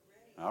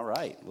All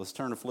right, let's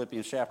turn to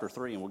Philippians chapter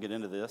 3 and we'll get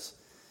into this.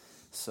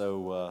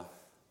 So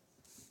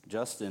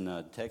Justin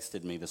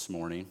texted me this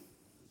morning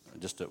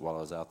just while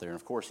I was out there. And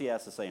of course, he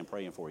has to say, I'm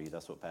praying for you.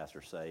 That's what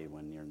pastors say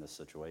when you're in this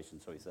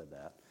situation, so he said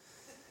that.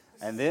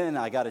 And then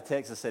I got a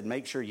text that said,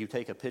 make sure you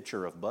take a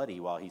picture of Buddy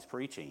while he's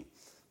preaching.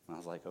 And I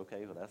was like,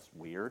 okay, well, that's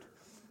weird.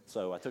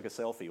 So I took a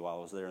selfie while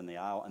I was there in the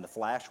aisle, and the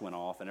flash went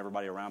off, and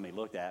everybody around me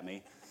looked at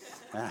me.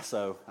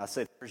 So I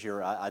said, here's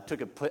your, I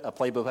took a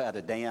playbook out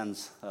of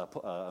Dan's,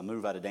 a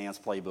move out of Dan's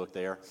playbook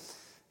there,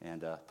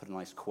 and put a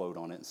nice quote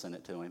on it and sent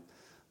it to him.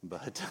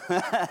 But,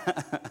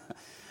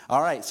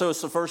 all right, so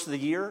it's the first of the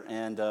year,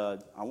 and I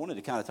wanted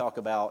to kind of talk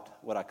about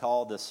what I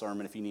called this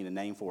sermon, if you need a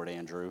name for it,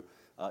 Andrew,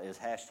 is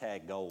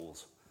hashtag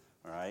goals,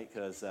 all right?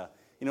 Because,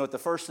 you know, at the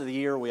first of the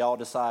year, we all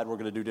decide we're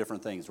going to do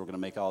different things. We're going to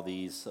make all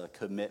these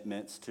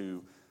commitments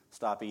to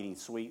stop eating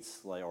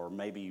sweets, or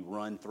maybe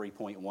run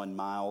 3.1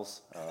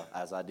 miles,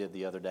 as I did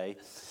the other day.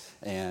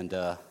 And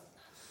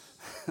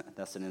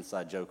that's an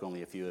inside joke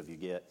only a few of you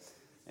get.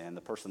 And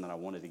the person that I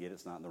wanted to get,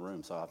 it's not in the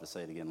room, so I'll have to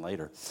say it again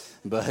later.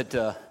 But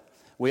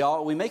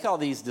we make all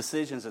these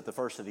decisions at the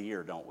first of the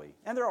year, don't we?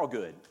 And they're all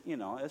good. You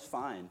know, it's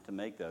fine to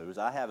make those.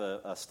 I have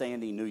a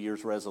standing New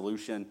Year's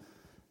resolution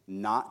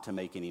not to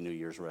make any New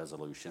Year's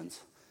resolutions.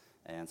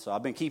 And so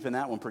I've been keeping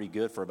that one pretty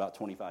good for about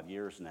 25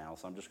 years now,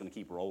 so I'm just going to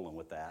keep rolling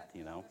with that,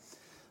 you know.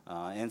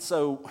 And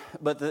so,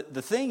 but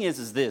the thing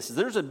is this,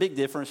 there's a big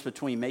difference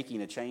between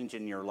making a change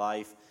in your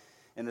life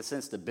in the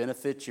sense to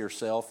benefit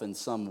yourself in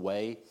some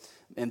way,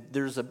 and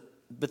there's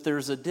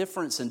a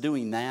difference in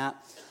doing that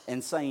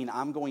and saying,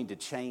 I'm going to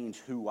change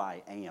who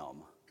I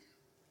am.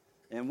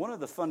 And one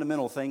of the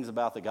fundamental things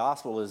about the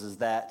gospel is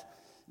that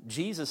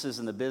Jesus is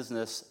in the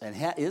business and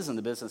is in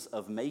the business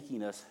of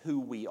making us who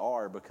we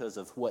are because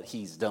of what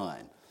he's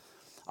done.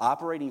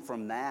 Operating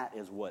from that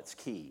is what's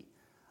key.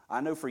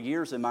 I know for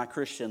years in my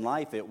Christian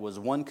life, it was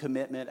one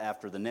commitment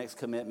after the next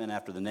commitment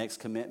after the next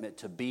commitment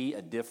to be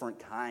a different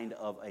kind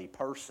of a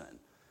person.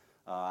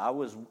 I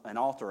was an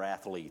altar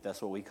athlete.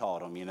 That's what we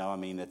called them, you know. I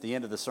mean, at the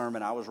end of the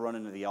sermon, I was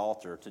running to the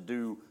altar to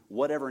do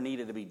whatever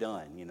needed to be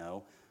done, you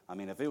know. I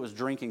mean, if it was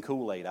drinking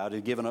Kool-Aid, I would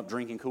have given up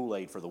drinking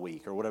Kool-Aid for the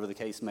week or whatever the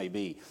case may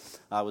be.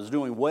 I was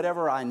doing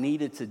whatever I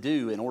needed to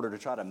do in order to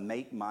try to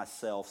make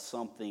myself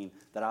something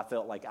that I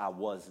felt like I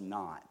was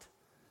not.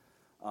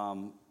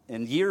 And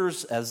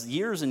as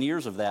years and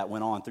years of that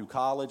went on through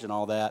college and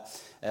all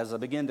that, as I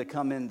began to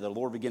come in, the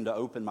Lord began to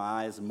open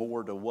my eyes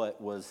more to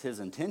what was his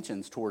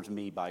intentions towards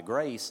me by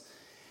grace.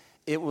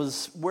 It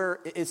was where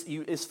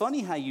it's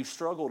funny how you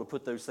struggle to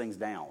put those things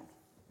down,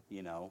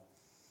 you know.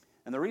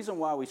 And the reason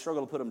why we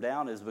struggle to put them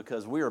down is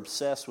because we're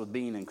obsessed with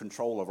being in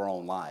control of our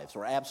own lives.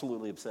 We're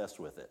absolutely obsessed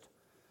with it.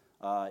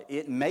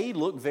 It may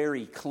look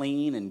very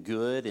clean and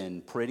good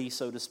and pretty,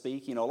 so to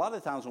speak. You know, a lot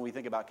of the times when we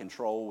think about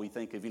control, we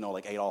think of, you know,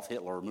 like Adolf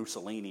Hitler or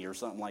Mussolini or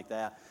something like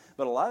that.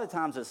 But a lot of the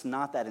times it's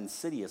not that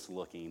insidious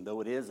looking,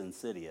 though it is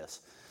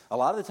insidious. A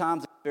lot of the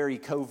times it's very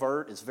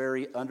covert. It's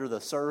very under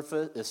the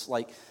surface. It's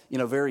like, you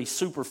know, very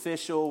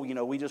superficial. You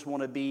know, we just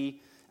want to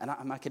be, and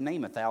I can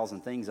name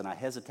 1,000 things, and I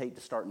hesitate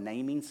to start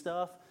naming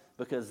stuff.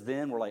 Because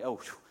then we're like, oh,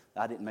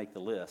 I didn't make the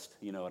list,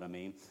 you know what I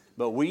mean?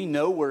 But we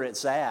know where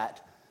it's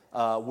at,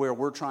 where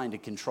we're trying to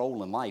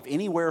control in life.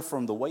 Anywhere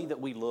from the way that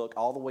we look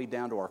all the way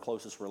down to our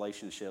closest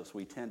relationships,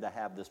 we tend to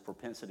have this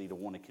propensity to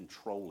want to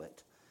control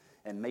it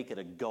and make it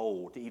a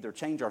goal to either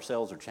change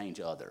ourselves or change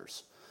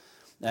others.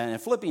 And in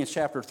Philippians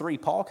chapter 3,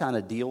 Paul kind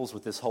of deals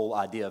with this whole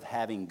idea of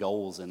having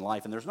goals in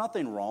life. And there's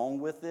nothing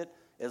wrong with it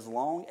as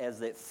long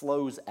as it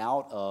flows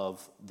out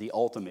of the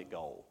ultimate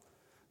goal.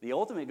 The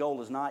ultimate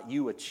goal is not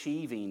you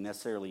achieving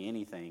necessarily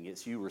anything.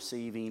 It's you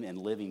receiving and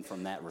living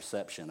from that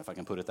reception, if I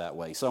can put it that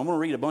way. So I'm going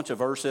to read a bunch of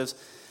verses.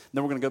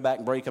 Then we're going to go back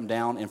and break them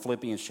down in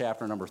Philippians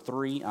chapter number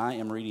 3. I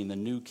am reading the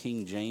New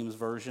King James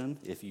Version.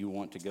 If you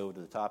want to go to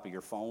the top of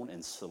your phone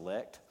and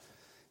select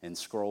and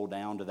scroll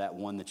down to that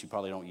one that you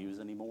probably don't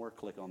use anymore,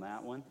 click on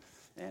that one.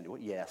 And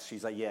yes,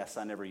 she's like, yes,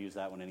 I never use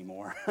that one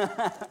anymore.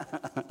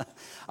 I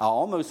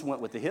almost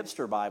went with the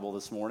hipster Bible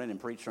this morning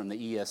and preached from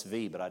the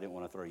ESV, but I didn't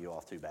want to throw you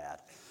off too bad,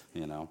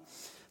 you know.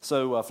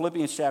 So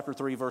Philippians chapter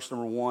 3, verse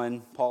number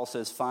 1, Paul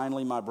says,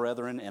 finally, my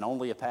brethren, and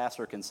only a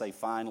pastor can say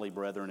finally,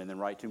 brethren, and then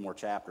write 2 more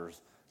chapters.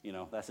 You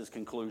know, that's his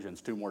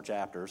conclusions, 2 more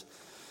chapters.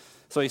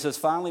 So he says,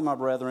 finally, my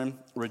brethren,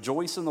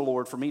 rejoice in the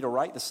Lord. For me to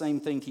write the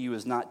same thing to you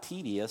is not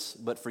tedious,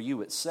 but for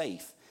you it's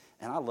safe.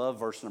 And I love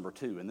verse number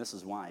 2, and this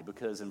is why.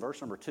 Because in verse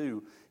number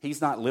 2,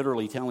 he's not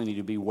literally telling you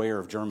to beware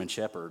of German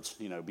shepherds,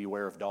 you know,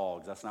 beware of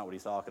dogs. That's not what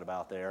he's talking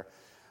about there.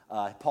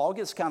 Paul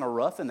gets kind of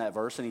rough in that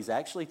verse, and he's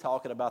actually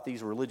talking about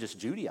these religious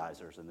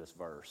Judaizers in this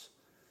verse.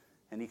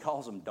 And he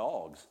calls them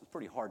dogs. It's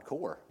pretty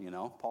hardcore, you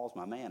know. Paul's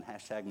my man,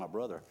 hashtag my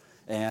brother.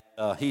 And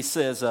he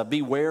says,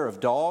 beware of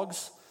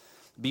dogs,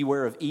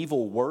 beware of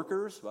evil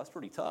workers. Well, that's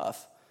pretty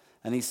tough.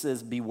 And he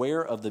says,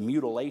 beware of the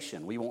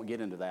mutilation. We won't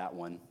get into that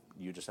one.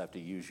 You just have to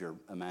use your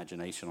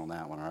imagination on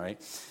that one, all right?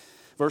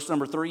 Verse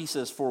number 3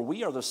 says, for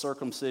we are the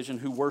circumcision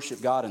who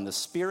worship God in the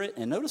Spirit.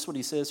 And notice what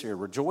he says here,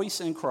 rejoice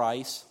in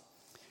Christ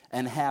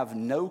and have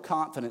no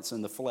confidence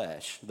in the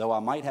flesh. Though I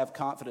might have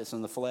confidence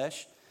in the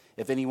flesh,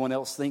 if anyone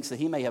else thinks that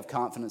he may have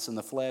confidence in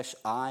the flesh,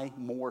 I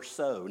more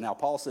so. Now,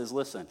 Paul says,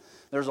 listen,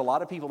 there's a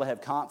lot of people that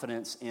have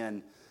confidence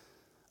in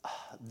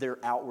their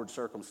outward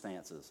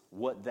circumstances,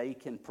 what they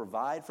can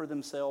provide for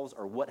themselves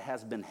or what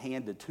has been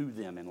handed to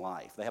them in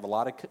life. They have a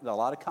lot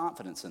of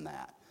confidence in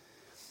that.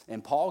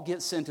 And Paul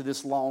gets into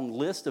this long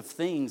list of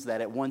things that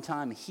at one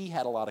time he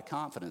had a lot of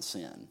confidence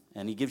in.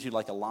 And he gives you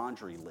like a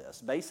laundry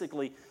list.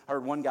 Basically, I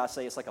heard one guy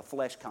say it's like a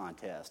flesh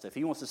contest. If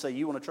he wants to say,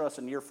 you want to trust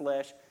in your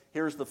flesh,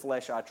 here's the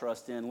flesh I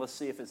trust in. Let's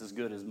see if it's as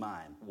good as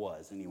mine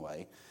was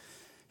anyway.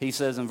 He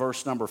says in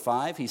verse number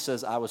 5, he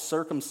says, I was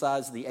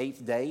circumcised the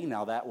 8th day.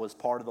 Now that was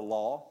part of the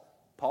law.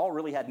 Paul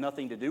really had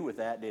nothing to do with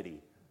that, did he?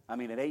 I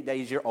mean, at 8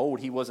 days you're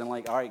old, he wasn't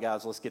like, all right,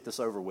 guys, let's get this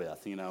over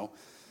with, you know.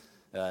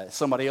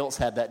 Somebody else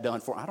had that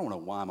done for him. I don't know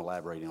why I'm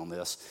elaborating on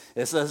this.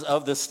 It says,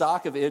 of the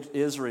stock of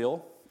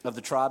Israel, of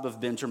the tribe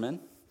of Benjamin,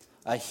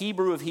 a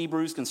Hebrew of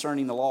Hebrews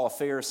concerning the law of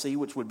Pharisee,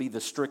 which would be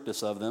the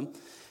strictest of them.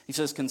 He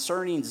says,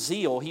 concerning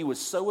zeal, he was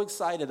so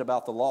excited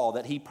about the law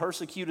that he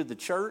persecuted the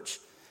church.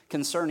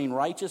 Concerning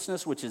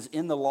righteousness, which is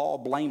in the law,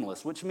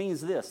 blameless. Which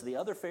means this, the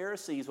other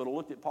Pharisees would have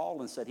looked at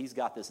Paul and said, he's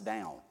got this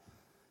down.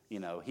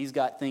 You know, he's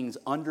got things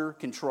under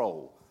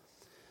control.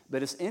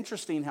 But it's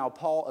interesting how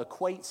Paul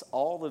equates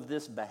all of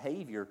this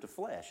behavior to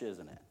flesh,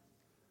 isn't it?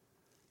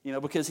 You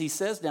know, because he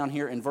says down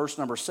here in verse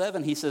number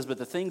 7, he says, but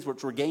the things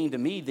which were gained to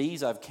me,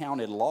 these I've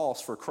counted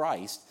loss for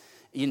Christ.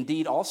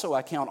 Indeed, also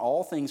I count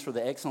all things for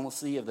the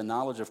excellency of the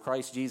knowledge of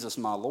Christ Jesus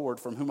my Lord,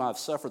 from whom I have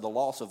suffered the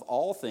loss of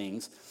all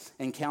things,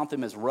 and count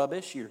them as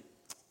rubbish.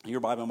 Your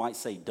Bible might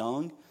say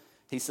dung.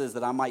 He says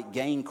that I might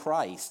gain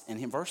Christ.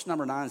 And verse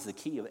number 9 is the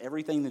key of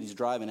everything that he's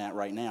driving at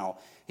right now.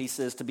 He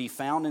says to be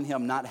found in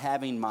him, not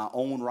having my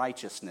own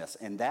righteousness.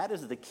 And that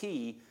is the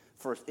key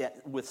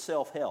with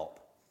self-help.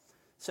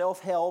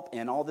 Self-help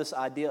and all this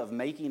idea of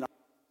making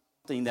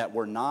something that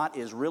we're not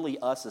is really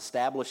us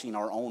establishing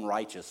our own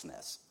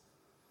righteousness.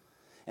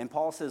 And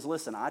Paul says,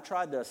 listen, I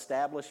tried to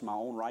establish my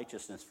own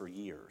righteousness for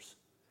years.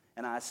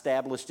 And I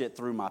established it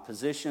through my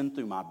position,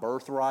 through my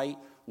birthright,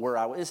 where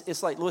I was.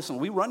 It's like, listen,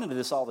 we run into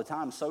this all the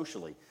time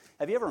socially.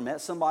 Have you ever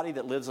met somebody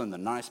that lives in the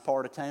nice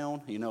part of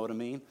town? You know what I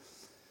mean?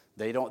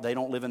 They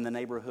don't live in the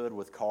neighborhood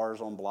with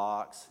cars on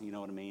blocks, you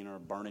know what I mean, or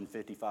burning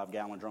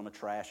 55-gallon drum of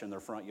trash in their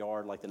front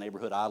yard like the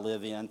neighborhood I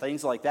live in,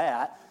 things like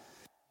that.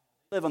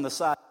 They live on the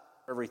side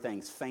where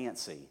everything's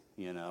fancy,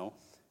 you know.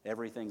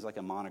 Everything's like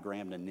a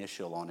monogrammed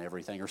initial on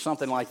everything or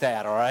something like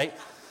that, all right?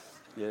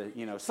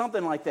 You know,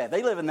 something like that.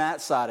 They live in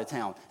that side of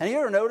town. And you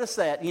ever notice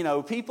that, you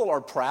know, people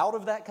are proud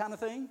of that kind of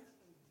thing?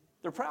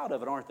 They're proud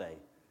of it, aren't they?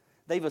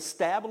 They've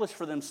established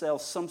for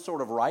themselves some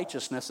sort of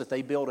righteousness that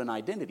they build an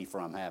identity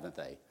from, haven't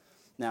they?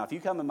 Now, if you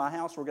come in my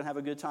house, we're going to have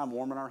a good time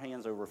warming our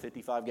hands over a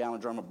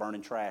 55-gallon drum of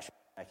burning trash in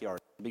the backyard.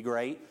 It'll be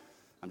great.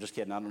 I'm just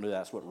kidding. I don't do that.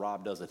 That's what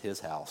Rob does at his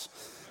house.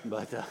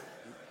 But,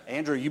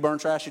 Andrew, you burn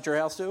trash at your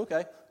house too?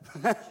 Okay.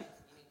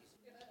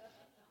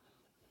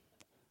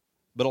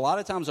 But a lot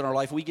of times in our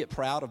life, we get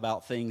proud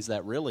about things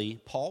that really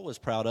Paul was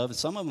proud of, and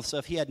some of the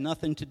stuff he had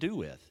nothing to do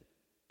with.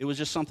 It was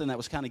just something that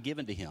was kind of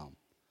given to him.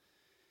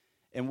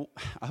 And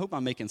I hope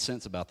I'm making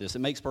sense about this. It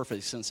makes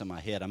perfect sense in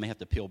my head. I may have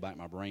to peel back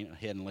my brain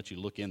ahead and let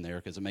you look in there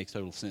because it makes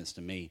total sense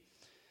to me.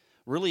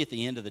 Really, at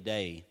the end of the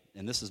day,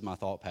 and this is my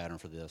thought pattern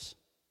for this,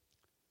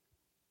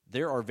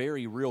 there are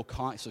very real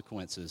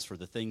consequences for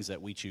the things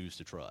that we choose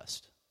to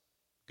trust,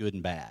 good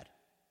and bad.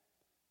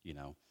 You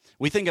know,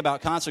 we think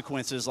about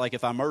consequences like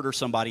if I murder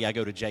somebody, I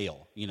go to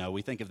jail. You know,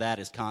 we think of that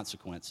as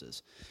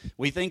consequences.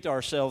 We think to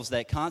ourselves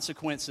that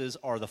consequences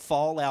are the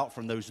fallout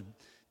from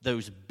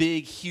those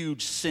big,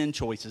 huge sin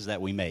choices that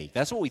we make.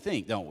 That's what we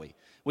think, don't we?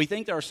 We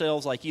think to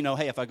ourselves like, you know,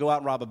 hey, if I go out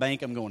and rob a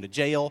bank, I'm going to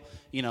jail.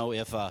 You know,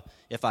 if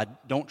I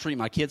don't treat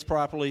my kids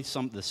properly,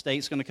 the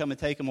state's going to come and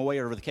take them away,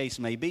 whatever the case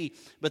may be.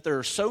 But there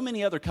are so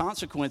many other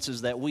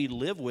consequences that we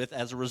live with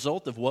as a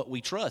result of what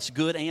we trust,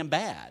 good and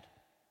bad.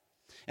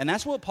 And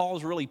that's what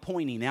Paul's really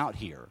pointing out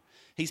here.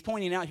 He's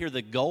pointing out here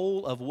the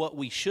goal of what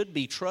we should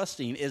be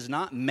trusting is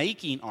not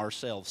making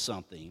ourselves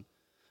something,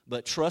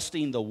 but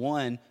trusting the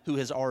one who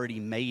has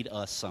already made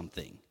us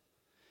something.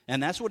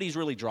 And that's what he's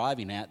really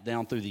driving at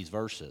down through these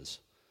verses.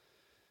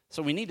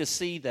 So we need to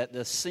see that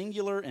the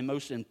singular and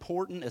most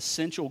important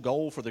essential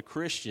goal for the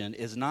Christian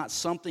is not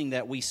something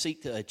that we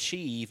seek to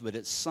achieve, but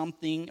it's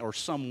something or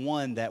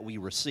someone that we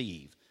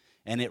receive.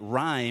 And it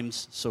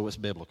rhymes, so it's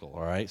biblical,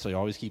 all right? So you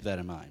always keep that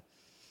in mind.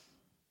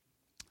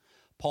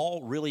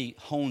 Paul really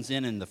hones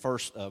in the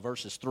first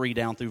verses 3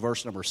 down through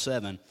verse number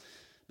 7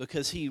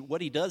 because what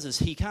he does is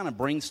he kind of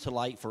brings to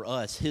light for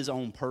us his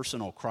own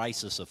personal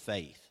crisis of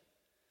faith.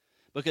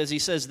 Because he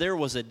says, there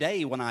was a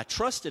day when I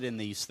trusted in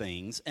these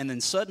things, and then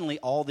suddenly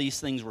all these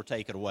things were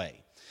taken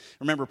away.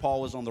 Remember,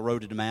 Paul was on the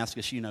road to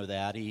Damascus, you know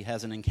that. He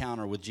has an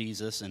encounter with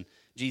Jesus, and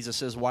Jesus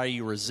says, why are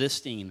you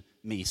resisting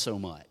me so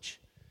much?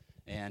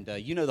 And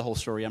you know the whole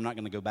story. I'm not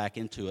going to go back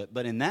into it.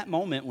 But in that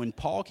moment, when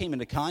Paul came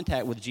into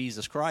contact with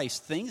Jesus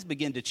Christ, things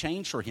began to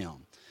change for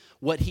him.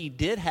 What he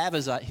did have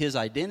as his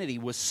identity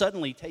was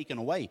suddenly taken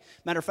away.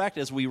 Matter of fact,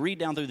 as we read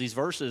down through these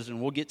verses, and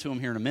we'll get to them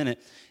here in a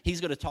minute, he's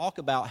going to talk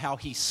about how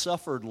he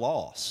suffered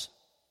loss.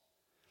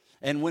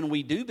 And when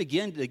we do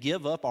begin to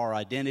give up our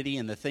identity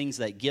and the things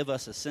that give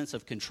us a sense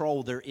of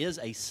control, there is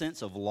a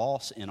sense of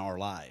loss in our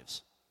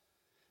lives.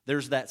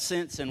 There's that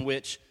sense in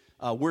which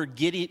we're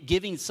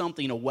giving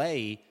something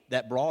away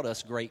that brought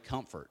us great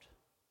comfort.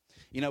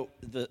 You know,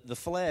 the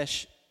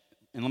flesh,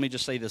 and let me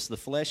just say this, the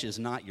flesh is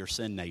not your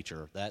sin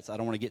nature. I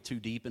don't want to get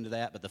too deep into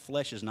that, but the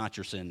flesh is not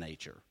your sin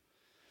nature.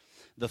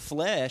 The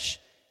flesh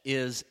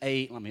is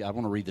I want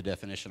to read the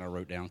definition I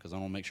wrote down because I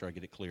want to make sure I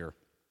get it clear.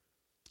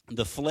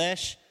 The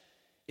flesh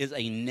is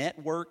a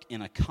network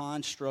and a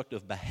construct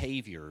of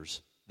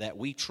behaviors that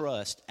we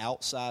trust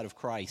outside of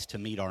Christ to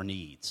meet our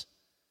needs.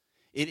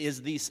 It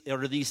is these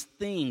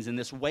things and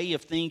this way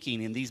of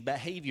thinking and these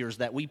behaviors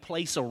that we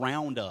place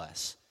around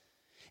us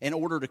in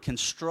order to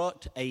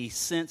construct a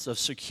sense of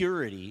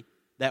security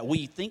that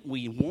we think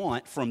we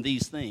want from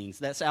these things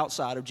that's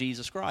outside of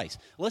Jesus Christ.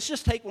 Let's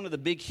just take one of the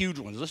big, huge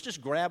ones. Let's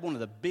just grab one of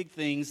the big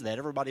things that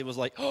everybody was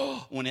like,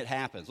 oh, when it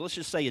happens. Let's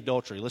just say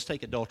adultery. Let's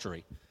take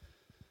adultery.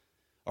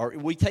 Or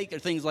we take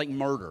things like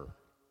murder,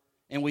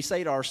 and we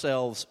say to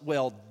ourselves,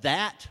 well,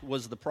 that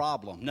was the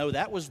problem. No,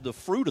 that was the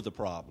fruit of the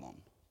problem.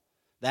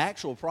 The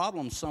actual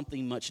problem is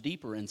something much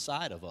deeper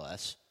inside of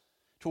us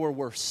to where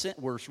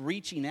we're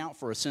reaching out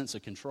for a sense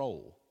of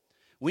control.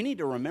 We need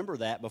to remember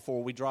that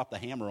before we drop the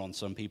hammer on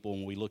some people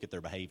when we look at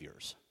their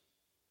behaviors.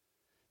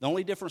 The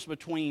only difference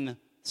between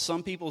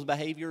some people's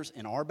behaviors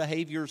and our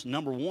behaviors,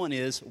 number one,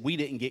 is we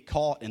didn't get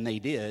caught and they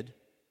did.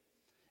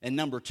 And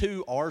number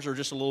two, ours are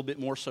just a little bit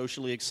more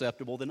socially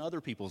acceptable than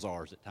other people's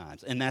are at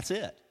times. And that's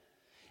it.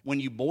 When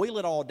you boil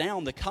it all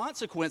down, the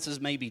consequences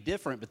may be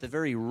different, but the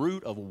very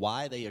root of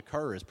why they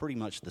occur is pretty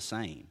much the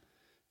same.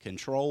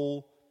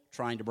 Control,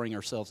 trying to bring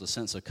ourselves a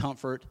sense of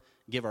comfort,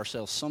 give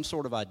ourselves some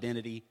sort of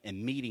identity,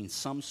 and meeting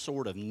some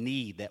sort of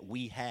need that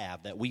we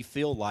have that we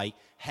feel like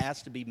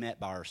has to be met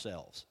by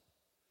ourselves.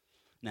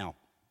 Now,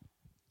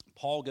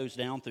 Paul goes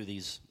down through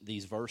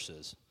these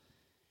verses,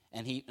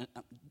 and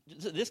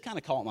this kind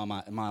of caught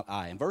my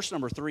eye. In verse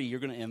number 3,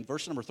 in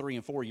verse number 3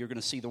 and 4, you're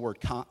going to see the word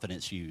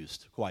confidence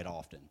used quite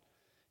often.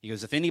 He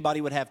goes, if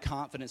anybody would have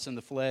confidence in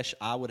the flesh,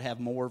 I would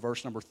have more.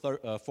 Verse number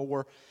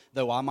 4,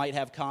 though I might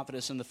have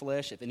confidence in the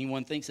flesh, if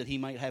anyone thinks that he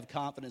might have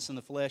confidence in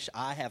the flesh,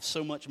 I have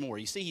so much more.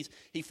 You see,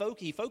 he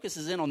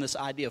focuses in on this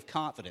idea of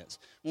confidence.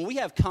 When we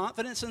have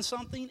confidence in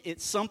something,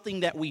 it's something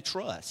that we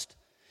trust.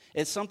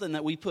 It's something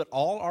that we put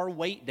all our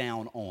weight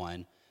down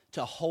on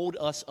to hold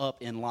us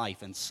up in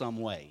life in some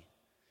way.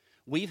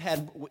 We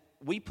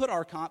put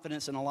our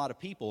confidence in a lot of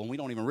people, and we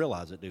don't even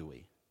realize it, do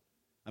we?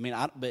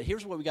 But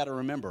here's what we got to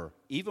remember.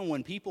 Even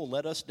when people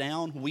let us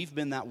down, we've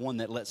been that one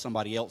that let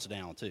somebody else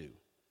down too.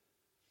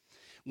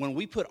 When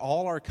we put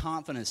all our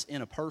confidence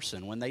in a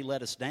person, when they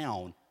let us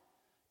down,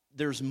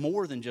 there's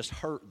more than just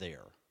hurt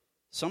there.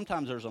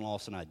 Sometimes there's a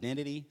loss in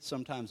identity.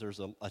 Sometimes there's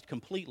a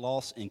complete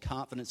loss in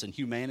confidence in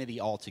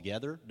humanity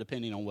altogether,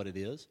 depending on what it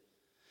is.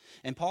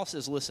 And Paul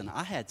says, listen,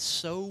 I had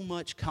so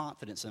much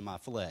confidence in my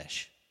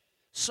flesh,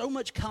 so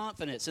much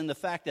confidence in the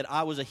fact that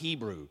I was a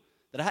Hebrew,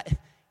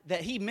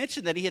 that he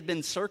mentioned that he had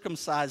been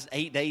circumcised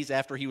 8 days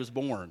after he was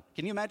born.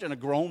 Can you imagine a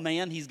grown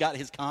man, he's got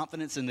his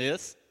confidence in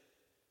this?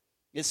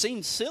 It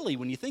seems silly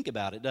when you think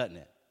about it, doesn't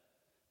it?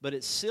 But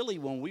it's silly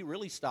when we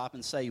really stop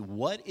and say,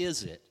 what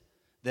is it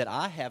that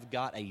I have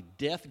got a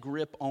death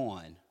grip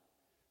on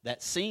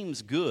that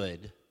seems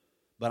good,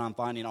 but I'm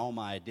finding all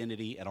my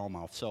identity and all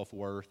my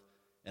self-worth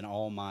and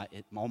all my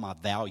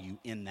value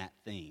in that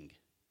thing?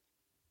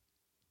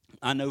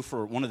 I know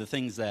for one of the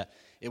things that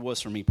it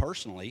was for me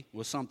personally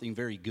was something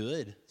very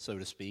good, so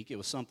to speak. It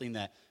was something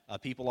that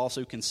people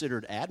also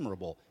considered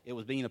admirable. It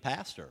was being a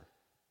pastor.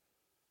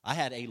 I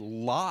had a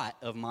lot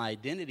of my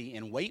identity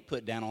and weight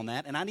put down on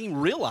that, and I didn't even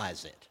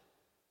realize it.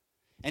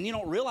 And you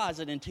don't realize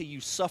it until you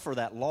suffer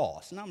that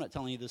loss. And I'm not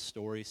telling you this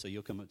story so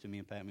you'll come up to me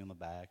and pat me on the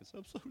back and say,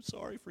 I'm so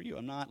sorry for you.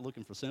 I'm not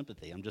looking for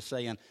sympathy. I'm just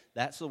saying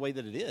that's the way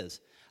that it is.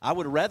 I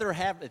would rather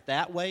have it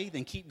that way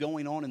than keep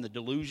going on in the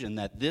delusion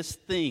that this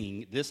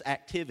thing, this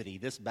activity,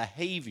 this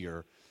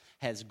behavior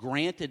has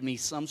granted me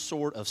some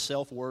sort of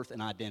self-worth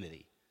and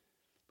identity.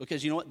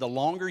 Because you know what? The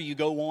longer you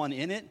go on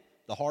in it,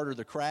 the harder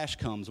the crash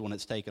comes when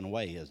it's taken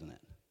away, isn't it?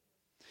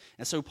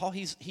 And so Paul,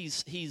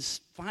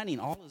 he's finding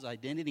all his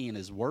identity and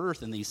his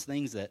worth in these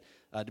things that,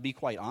 to be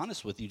quite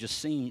honest with you, just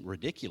seem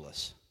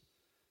ridiculous.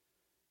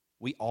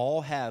 We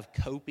all have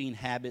coping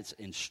habits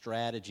and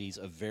strategies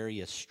of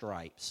various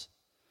stripes.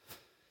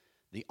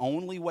 The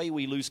only way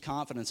we lose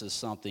confidence in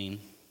something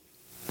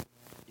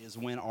is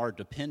when our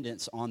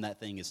dependence on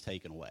that thing is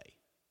taken away.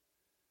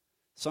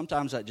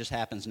 Sometimes that just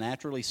happens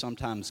naturally.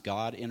 Sometimes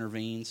God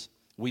intervenes.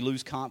 We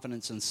lose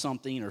confidence in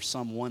something or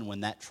someone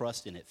when that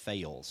trust in it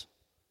fails.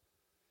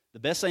 The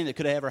best thing that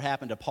could have ever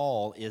happened to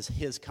Paul is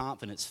his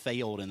confidence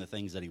failed in the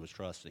things that he was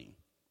trusting.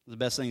 It was the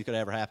best thing that could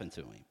ever happen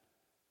to him.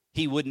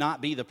 He would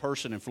not be the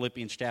person in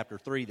Philippians chapter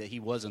 3 that he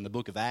was in the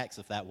book of Acts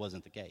if that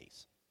wasn't the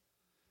case.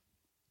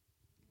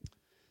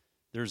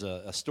 There's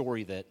a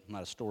story that,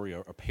 not a story,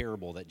 a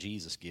parable that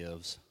Jesus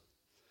gives.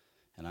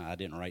 And I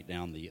didn't write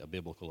down the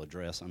biblical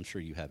address. I'm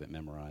sure you have it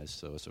memorized,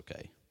 so it's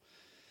okay.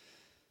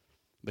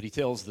 But he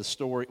tells the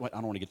story. I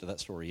don't want to get to that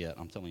story yet.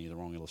 I'm telling you the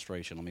wrong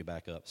illustration. Let me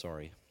back up.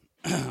 Sorry.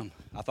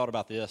 I thought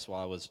about this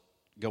while I was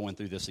going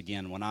through this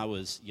again. When I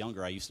was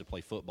younger, I used to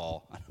play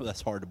football. I know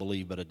that's hard to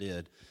believe, but I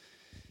did.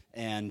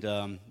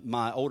 And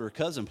my older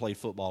cousin played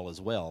football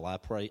as well. I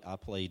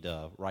played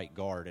right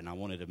guard, and I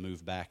wanted to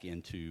move back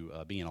into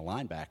being a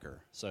linebacker.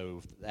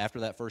 So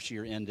after that first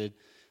year ended,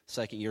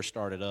 second year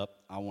started up,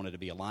 I wanted to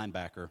be a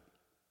linebacker.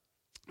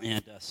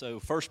 And so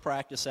first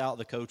practice out,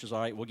 the coach was, all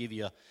right, we'll give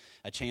you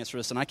a chance for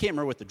this. And I can't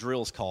remember what the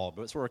drill's called,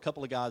 but it's where a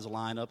couple of guys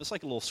line up. It's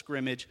like a little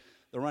scrimmage.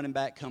 The running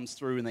back comes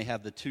through, and they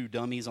have the two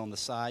dummies on the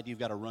side. You've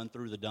got to run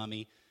through the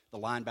dummy. The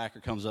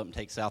linebacker comes up and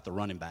takes out the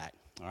running back.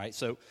 All right,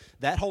 so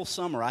that whole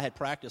summer I had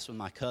practice with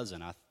my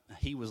cousin.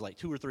 He was like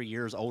 2 or 3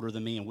 years older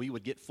than me, and we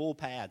would get full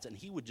pads, and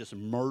he would just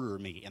murder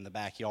me in the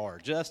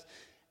backyard, just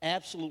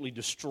absolutely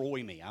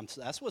destroy me.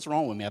 That's what's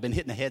wrong with me. I've been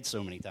hitting the head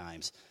so many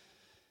times.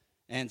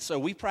 And so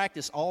we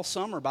practiced all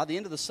summer. By the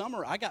end of the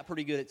summer, I got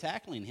pretty good at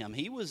tackling him.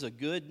 He was a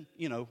good,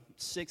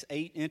 6,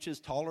 8 inches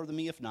taller than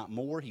me, if not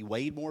more. He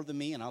weighed more than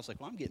me, and I was like,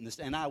 well, I'm getting this.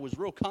 And I was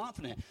real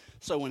confident.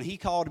 So when he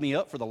called me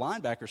up for the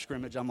linebacker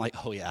scrimmage, I'm like,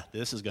 oh, yeah,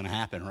 this is going to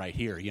happen right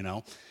here,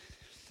 And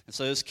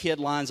so this kid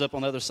lines up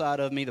on the other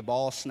side of me. The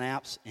ball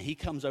snaps, and he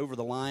comes over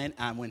the line.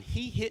 And when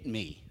he hit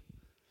me,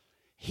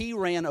 he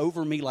ran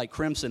over me like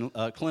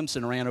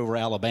Clemson ran over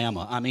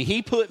Alabama. I mean,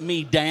 he put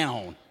me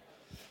down.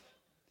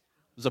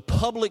 It was a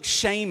public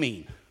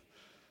shaming.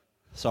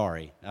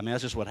 Sorry. I mean,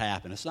 that's just what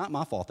happened. It's not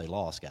my fault they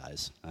lost,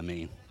 guys. I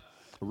mean,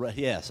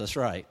 yes, that's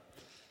right.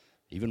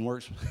 Even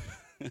worse.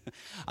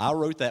 I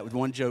wrote that with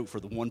one joke for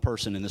the one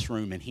person in this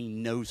room, and he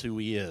knows who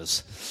he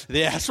is.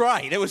 Yeah, that's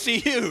right. It was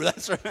you.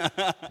 That's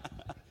right.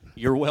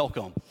 You're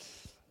welcome.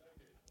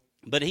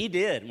 But he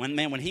did.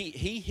 When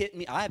he hit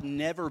me,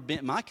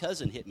 my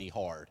cousin hit me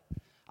hard.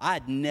 I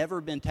had never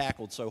been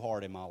tackled so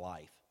hard in my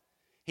life.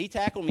 He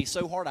tackled me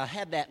so hard,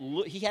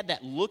 he had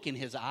that look in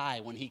his eye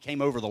when he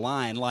came over the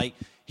line, like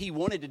he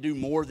wanted to do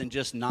more than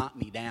just knock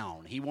me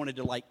down. He wanted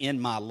to,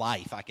 end my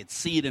life. I could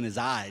see it in his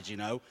eyes,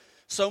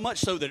 So much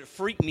so that it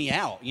freaked me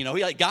out. He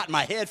got in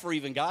my head before he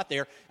even got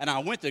there, and I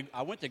went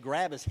to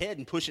grab his head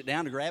and push it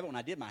down to grab it. When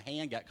I did, my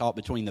hand got caught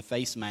between the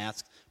face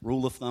mask.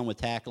 Rule of thumb with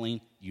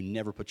tackling, you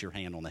never put your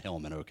hand on the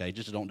helmet, okay?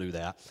 Just don't do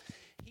that.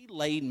 He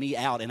laid me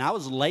out, and I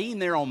was laying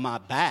there on my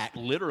back,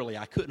 literally.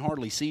 I couldn't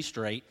hardly see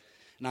straight.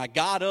 And I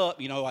got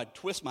up, I'd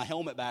twist my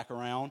helmet back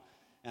around,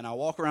 and I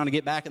walk around to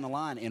get back in the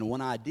line. And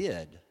when I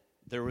did,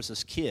 there was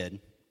this kid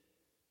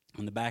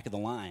in the back of the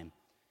line,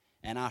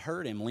 and I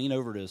heard him lean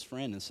over to his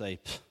friend and say,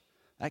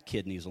 that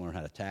kid needs to learn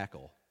how to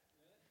tackle.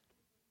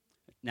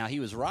 Now, he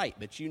was right,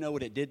 but you know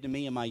what it did to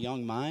me in my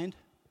young mind?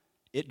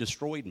 It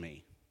destroyed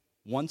me.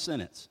 One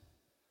sentence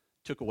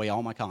took away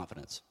all my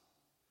confidence.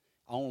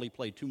 I only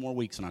played 2 more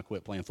weeks and I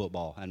quit playing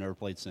football. I never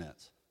played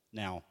since.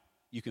 Now,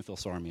 you can feel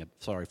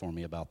sorry for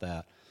me about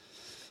that.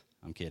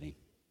 I'm kidding.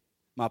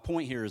 My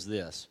point here is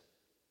this.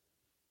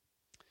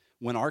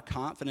 When our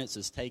confidence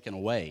is taken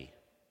away,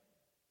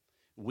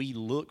 we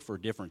look for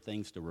different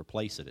things to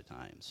replace it at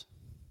times.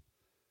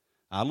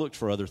 I looked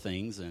for other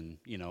things, and,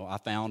 I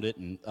found it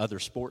in other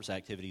sports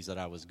activities that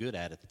I was good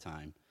at the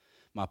time.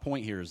 My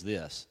point here is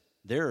this.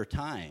 There are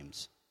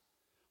times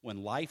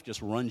when life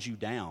just runs you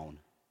down,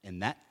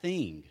 and that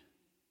thing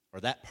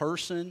or that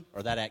person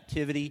or that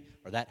activity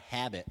or that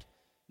habit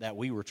that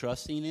we were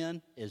trusting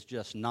in is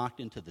just knocked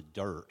into the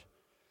dirt.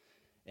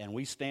 And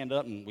we stand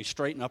up and we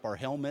straighten up our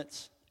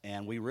helmets,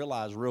 and we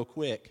realize real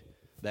quick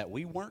that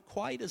we weren't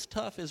quite as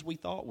tough as we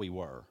thought we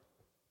were,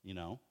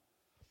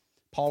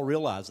 Paul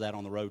realized that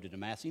on the road to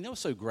Damascus.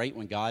 What's so great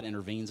when God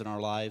intervenes in our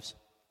lives?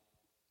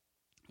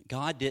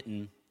 God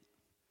didn't,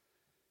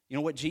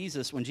 when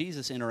Jesus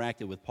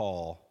interacted with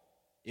Paul,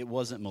 it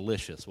wasn't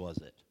malicious, was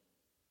it?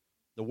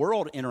 The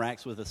world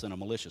interacts with us in a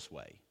malicious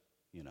way,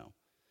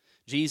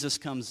 Jesus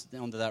comes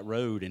down to that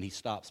road and he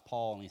stops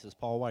Paul and he says,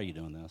 Paul, why are you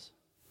doing this?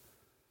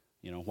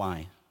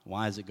 Why?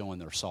 Why is it going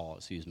there? Saul,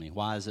 excuse me.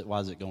 Why is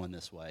it going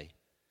this way?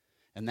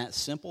 And that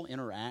simple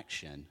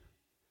interaction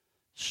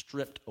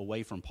stripped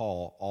away from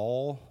Paul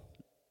all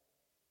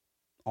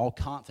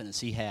confidence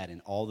he had in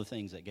all the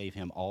things that gave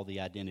him all the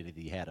identity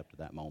that he had up to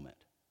that moment.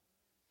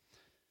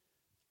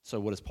 So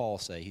what does Paul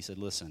say? He said,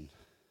 listen,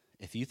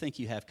 if you think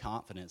you have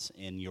confidence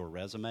in your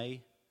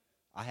resume,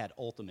 I had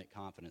ultimate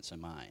confidence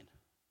in mine.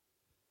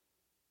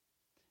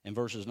 In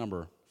verses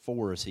number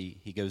 4, as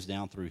he goes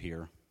down through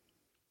here,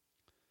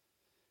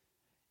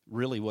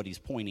 really what he's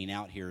pointing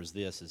out here is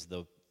this, is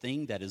the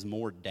thing that is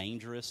more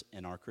dangerous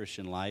in our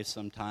Christian life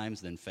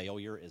sometimes than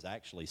failure is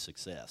actually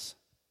success.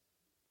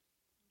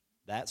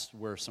 That's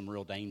where some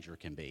real danger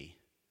can be.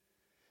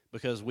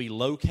 Because we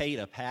locate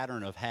a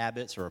pattern of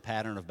habits or a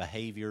pattern of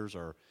behaviors,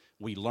 or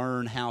we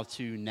learn how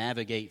to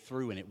navigate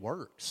through, and it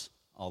works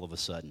all of a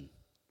sudden.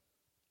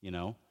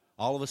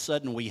 All of a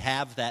sudden we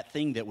have that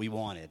thing that we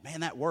wanted.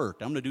 Man, that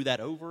worked. I'm going to do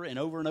that over and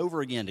over and over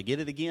again to get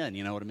it again,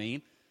 you know what I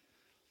mean?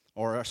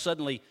 Or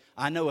suddenly,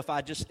 I know if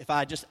I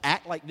just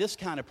act like this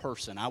kind of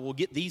person, I will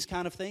get these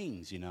kind of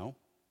things,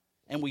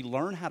 And we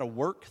learn how to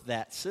work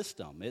that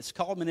system. It's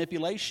called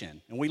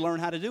manipulation, and we learn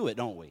how to do it,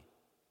 don't we?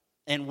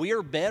 And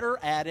we're better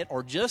at it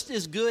or just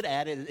as good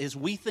at it as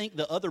we think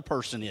the other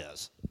person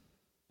is,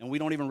 and we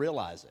don't even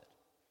realize it.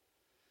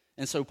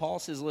 And so Paul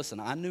says, listen,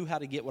 I knew how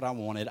to get what I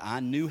wanted. I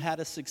knew how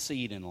to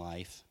succeed in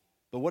life.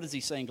 But what does he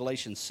say in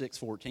Galatians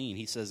 6:14?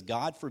 He says,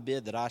 God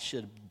forbid that I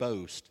should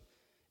boast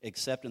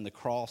except in the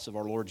cross of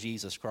our Lord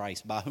Jesus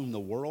Christ, by whom the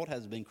world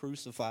has been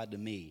crucified to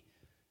me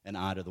and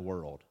I to the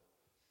world.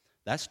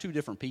 That's two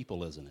different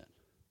people, isn't it?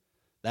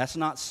 That's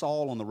not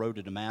Saul on the road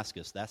to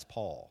Damascus. That's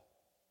Paul.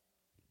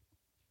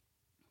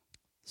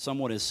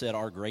 Someone has said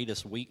our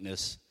greatest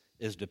weakness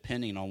is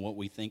depending on what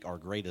we think our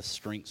greatest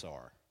strengths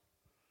are.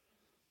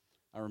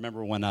 I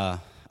remember when I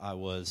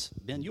was,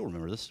 Ben, you'll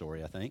remember this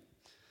story, I think.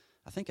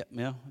 It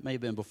may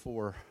have been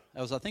before.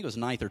 I think it was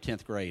 9th or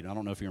 10th grade. I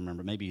don't know if you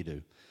remember. Maybe you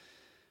do.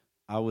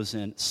 I was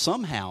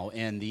somehow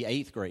in the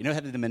 8th grade. No, it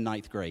had to have been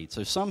 9th grade.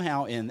 So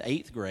somehow in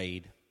 8th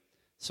grade,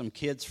 some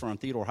kids from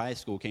Theodore High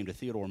School came to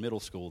Theodore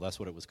Middle School. That's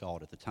what it was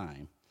called at the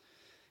time.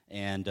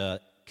 And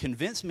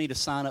convinced me to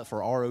sign up for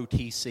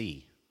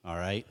ROTC, all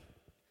right?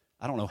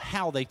 I don't know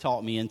how they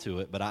taught me into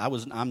it, but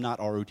I'm not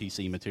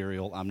ROTC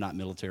material. I'm not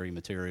military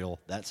material.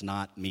 That's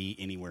not me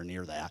anywhere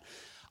near that.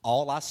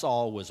 All I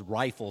saw was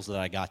rifles that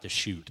I got to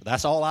shoot.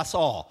 That's all I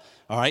saw,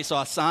 all right? So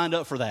I signed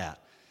up for that.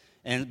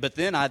 But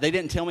then they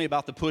didn't tell me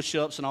about the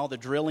push-ups and all the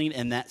drilling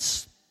and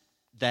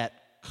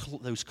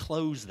those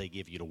clothes they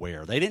give you to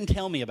wear. They didn't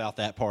tell me about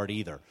that part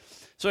either.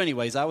 So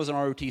anyways, I was in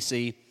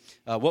ROTC.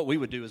 What we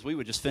would do is we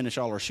would just finish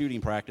all our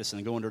shooting practice and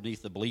then go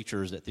underneath the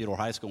bleachers at Theodore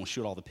High School and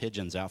shoot all the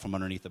pigeons out from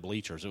underneath the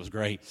bleachers. It was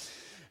great.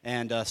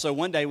 And so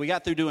one day we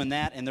got through doing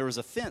that, and there was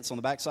a fence on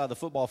the backside of the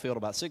football field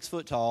about 6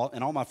 foot tall,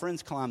 and all my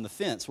friends climbed the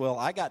fence. Well,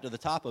 I got to the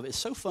top of it. It's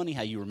so funny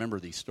how you remember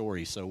these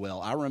stories so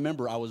well. I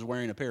remember I was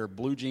wearing a pair of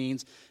blue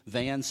jeans,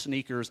 Vans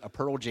sneakers, a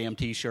Pearl Jam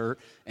T-shirt,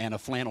 and a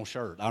flannel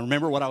shirt. I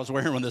remember what I was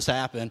wearing when this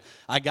happened.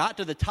 I got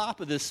to the top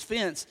of this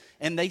fence,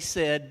 and they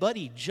said,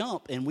 buddy,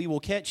 jump, and we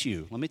will catch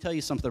you. Let me tell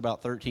you something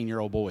about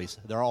 13-year-old boys.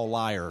 They're all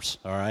liars,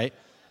 all right?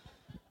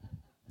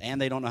 And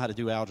they don't know how to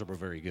do algebra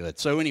very good.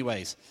 So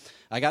anyways,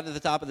 I got to the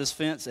top of this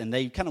fence, and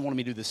they kind of wanted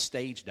me to do this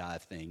stage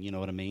dive thing, you know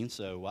what I mean?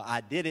 So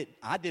I did it.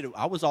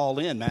 I was all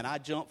in, man. I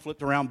jumped,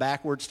 flipped around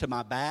backwards to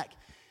my back,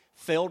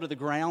 fell to the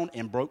ground,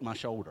 and broke my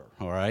shoulder,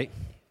 all right?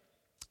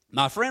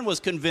 My friend was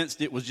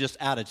convinced it was just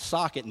out of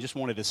socket and just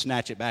wanted to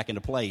snatch it back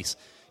into place.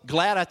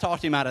 Glad I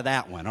talked him out of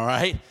that one, all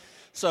right?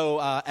 So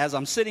as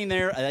I'm sitting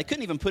there, I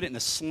couldn't even put it in a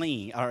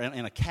sling or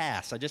in a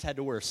cast. I just had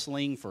to wear a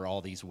sling for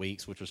all these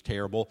weeks, which was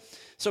terrible.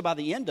 So by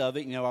the end of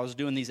it, I was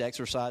doing these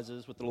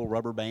exercises with the little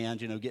rubber band,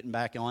 getting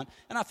back on.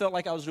 And I felt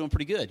like I was doing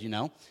pretty good,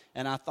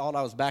 And I thought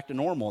I was back to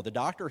normal. The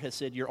doctor had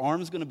said, your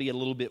arm's going to be a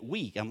little bit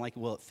weak. I'm like,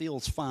 well, it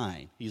feels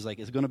fine. He's like,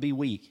 it's going to be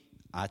weak.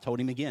 I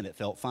told him again, it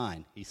felt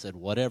fine. He said,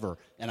 whatever.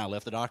 And I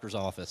left the doctor's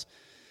office.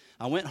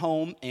 I went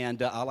home,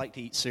 and I like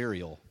to eat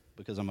cereal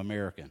because I'm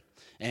American.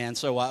 And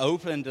so I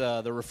opened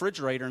the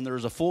refrigerator, and there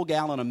was a full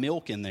gallon of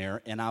milk in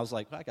there, and I was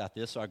like, I got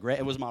this. So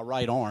it was my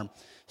right arm.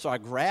 So I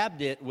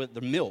grabbed it with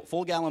the milk,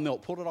 full gallon of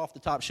milk, pulled it off the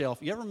top shelf.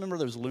 You ever remember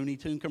those Looney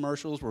Tune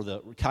commercials where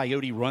the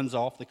coyote runs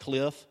off the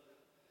cliff,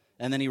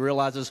 and then he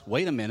realizes,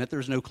 wait a minute,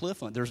 there's no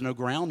cliff, there's no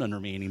ground under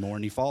me anymore,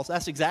 and he falls?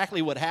 That's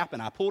exactly what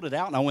happened. I pulled it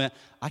out, and I went,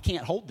 I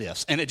can't hold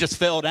this, and it just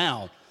fell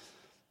down.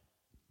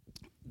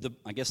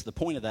 I guess the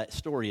point of that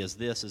story is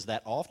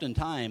that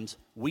oftentimes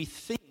we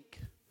think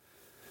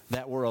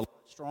that we're a lot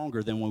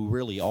stronger than we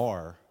really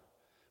are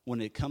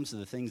when it comes to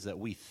the things that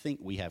we think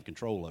we have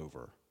control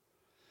over.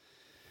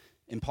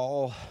 And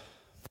Paul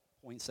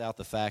points out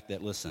the fact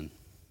that, listen,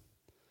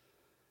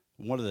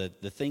 one of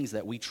the things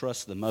that we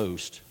trust the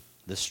most,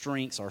 the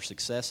strengths, our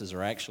successes,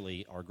 are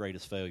actually our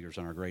greatest failures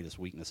and our greatest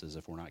weaknesses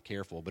if we're not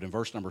careful. But in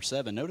verse number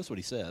 7, notice what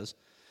he says.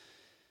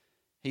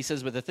 He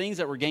says, but the things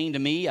that were gained to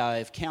me, I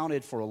have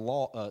counted for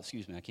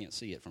I can't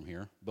see it from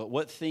here. But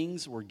what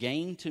things were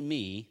gained to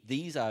me,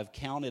 these I have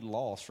counted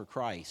loss for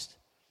Christ.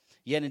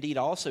 Yet indeed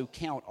also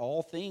count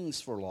all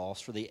things for loss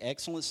for the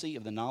excellency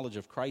of the knowledge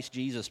of Christ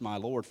Jesus my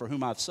Lord, for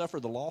whom I have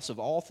suffered the loss of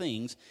all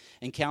things,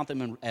 and count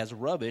them as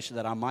rubbish,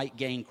 that I might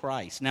gain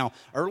Christ. Now,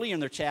 earlier in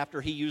the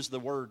chapter, he used the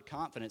word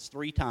confidence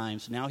 3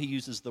 times. Now he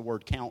uses the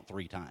word count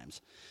 3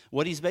 times.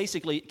 What he's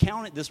basically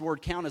counted, this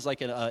word count is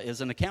is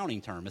an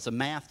accounting term. It's a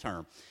math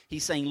term.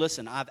 He's saying,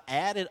 listen, I've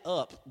added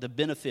up the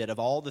benefit of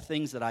all the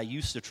things that I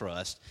used to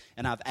trust,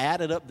 and I've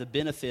added up the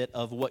benefit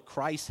of what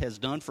Christ has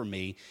done for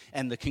me,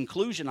 and the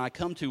conclusion I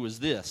come to is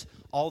this: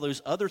 all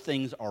those other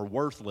things are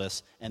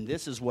worthless, and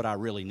this is what I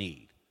really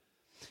need.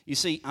 You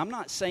see, I'm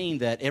not saying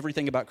that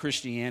everything about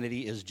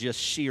Christianity is just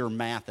sheer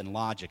math and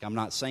logic. I'm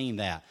not saying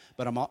that.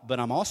 But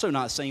I'm also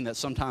not saying that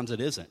sometimes it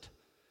isn't.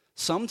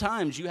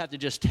 Sometimes you have to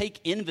just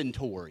take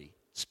inventory,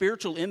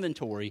 spiritual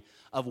inventory,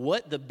 of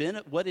what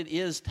it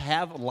is to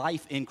have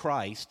life in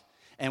Christ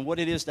and what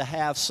it is to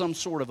have some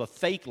sort of a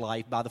fake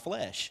life by the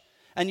flesh.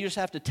 And you just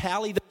have to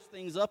tally those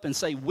things up and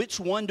say, which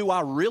one do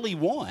I really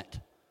want?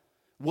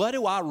 What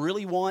do I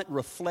really want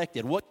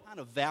reflected? What kind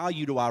of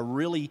value do I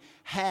really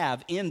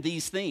have in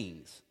these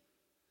things?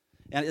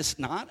 And it's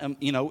not,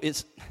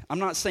 I'm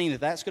not saying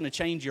that that's going to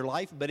change your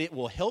life, but it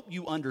will help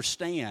you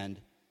understand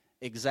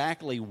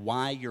exactly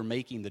why you're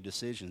making the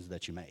decisions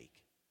that you make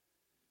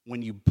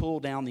when you pull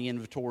down the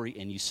inventory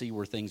and you see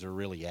where things are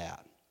really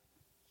at.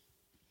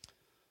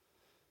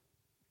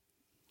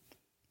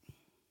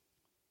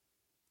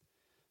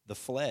 The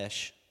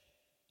flesh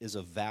is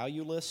a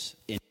valueless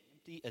and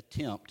empty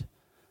attempt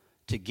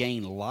to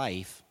gain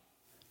life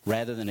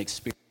rather than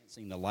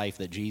experiencing the life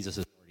that Jesus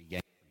has already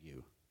gained for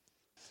you.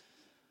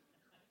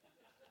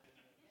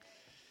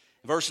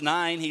 Verse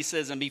 9, he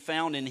says, and be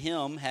found in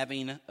him,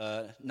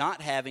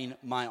 not having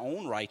my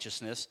own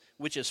righteousness,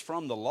 which is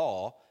from the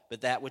law,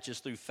 but that which is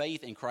through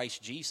faith in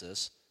Christ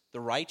Jesus, the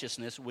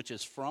righteousness which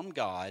is from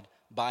God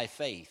by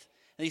faith.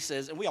 And he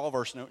says, and we all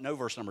know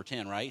verse number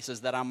 10, right? He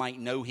says, that I might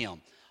know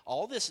him.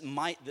 All this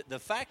the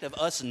fact of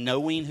us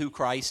knowing who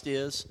Christ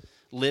is,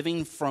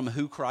 living from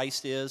who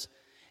Christ is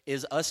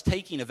us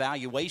taking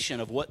evaluation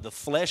of what the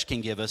flesh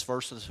can give us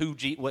versus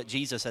what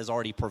Jesus has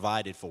already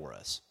provided for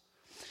us.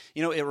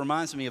 You know, it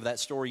reminds me of that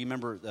story. You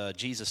remember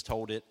Jesus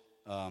told it.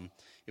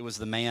 It was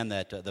the man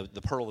that,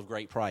 the pearl of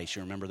great price.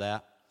 You remember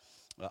that?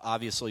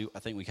 Obviously, I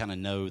think we kind of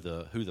know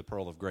who the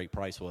pearl of great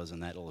price was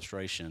in that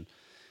illustration.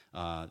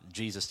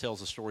 Jesus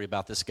tells a story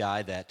about this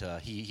guy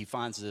that he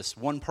finds this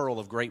one pearl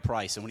of great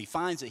price. And when he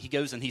finds it, he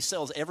goes and he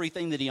sells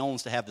everything that he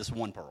owns to have this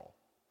one pearl.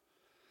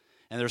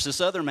 And there's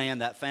this other man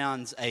that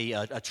finds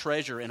a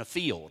treasure in a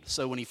field.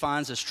 So when he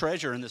finds this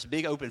treasure in this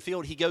big open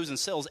field, he goes and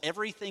sells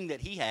everything that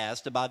he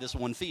has to buy this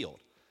one field.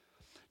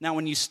 Now,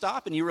 when you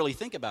stop and you really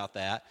think about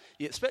that,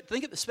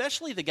 think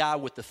especially the guy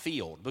with the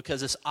field,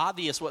 because it's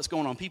obvious what's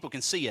going on. People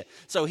can see it.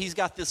 So he's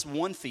got this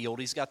one field.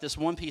 He's got this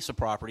one piece of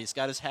property. It's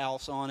got his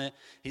house on it.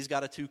 He's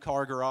got a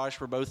 2-car garage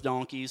for both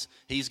donkeys.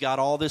 He's got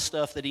all this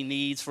stuff that he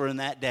needs for in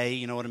that day,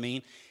 you know what I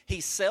mean?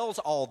 He sells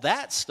all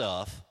that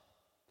stuff,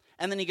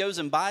 and then he goes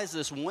and buys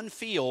this one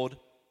field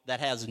that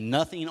has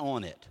nothing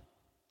on it.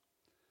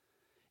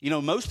 You know,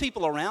 most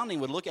people around him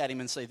would look at him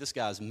and say, this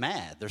guy's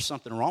mad. There's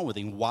something wrong with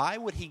him. Why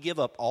would he give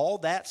up all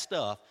that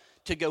stuff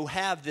to go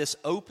have this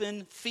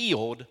open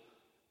field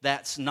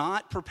that's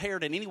not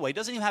prepared in any way? It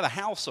doesn't even have a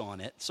house on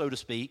it, so to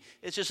speak.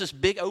 It's just this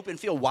big open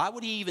field. Why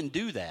would he even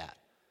do that?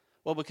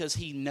 Well, because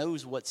he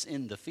knows what's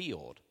in the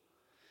field.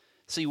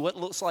 See, what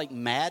looks like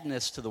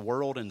madness to the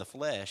world and the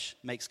flesh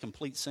makes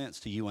complete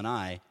sense to you and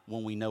I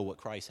when we know what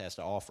Christ has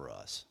to offer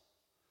us.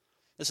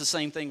 It's the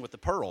same thing with the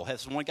pearl.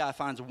 One guy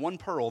finds one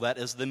pearl that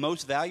is the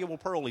most valuable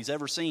pearl he's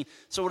ever seen.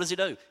 So what does he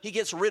do? He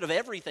gets rid of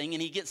everything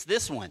and he gets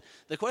this one.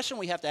 The question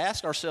we have to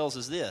ask ourselves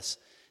is this: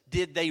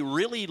 did they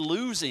really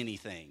lose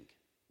anything?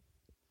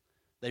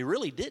 They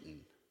really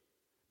didn't,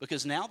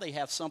 because now they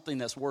have something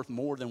that's worth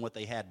more than what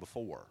they had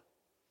before.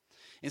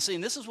 And see,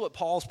 and this is what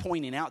Paul's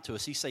pointing out to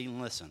us. He's saying,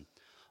 listen,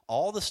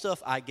 all the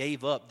stuff I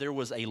gave up, there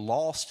was a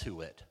loss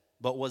to it,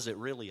 but was it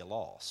really a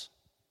loss?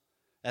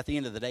 At the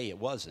end of the day, it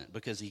wasn't,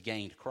 because he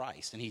gained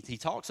Christ. And he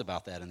talks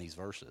about that in these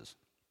verses.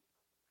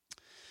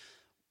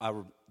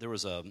 There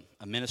was a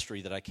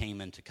ministry that I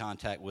came into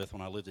contact with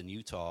when I lived in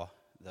Utah.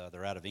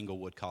 They're out of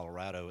Englewood,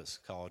 Colorado. It's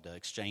called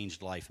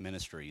Exchanged Life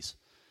Ministries.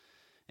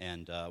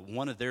 And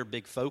one of their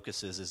big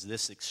focuses is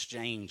this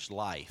exchanged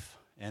life.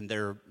 And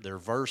their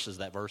verse is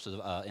that verse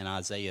in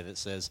Isaiah that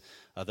says,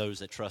 those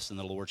that trust in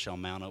the Lord shall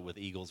mount up with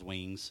eagle's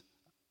wings.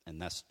 And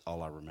that's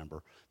all I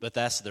remember. But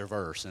that's their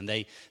verse. And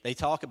they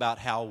talk about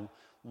how,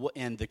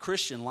 and the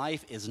Christian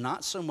life is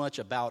not so much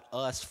about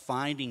us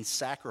finding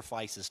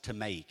sacrifices to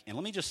make. And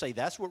let me just say,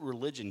 that's what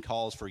religion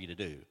calls for you to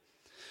do.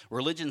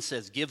 Religion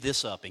says, give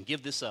this up, and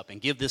give this up,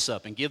 and give this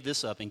up, and give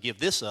this up, and give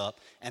this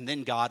up, and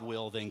then God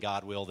will, then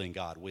God will, then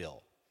God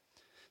will.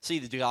 See,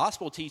 the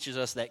gospel teaches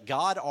us that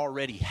God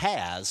already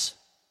has,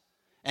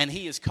 and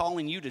he is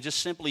calling you to just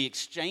simply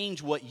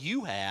exchange what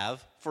you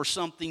have for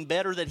something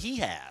better that he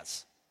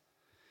has.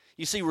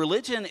 You see,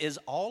 religion is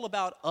all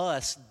about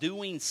us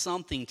doing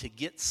something to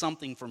get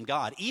something from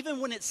God, even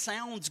when it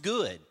sounds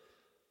good.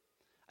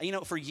 You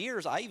know, for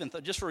years, I even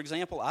thought, just for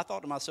example, I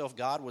thought to myself,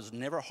 God was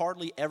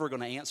hardly ever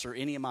going to answer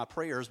any of my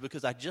prayers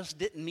because I just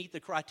didn't meet the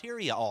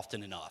criteria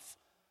often enough.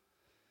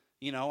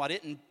 You know, I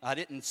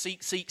didn't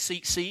seek,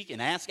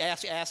 and ask,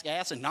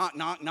 and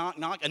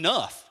knock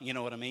enough, you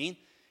know what I mean?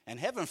 And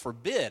heaven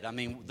forbid, I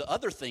mean, the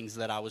other things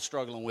that I was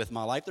struggling with in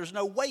my life, there's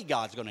no way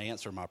God's going to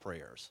answer my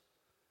prayers.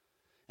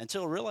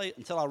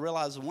 Until I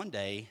realized one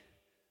day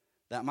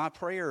that my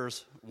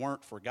prayers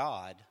weren't for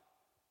God,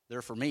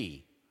 they're for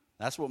me.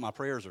 That's what my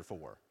prayers are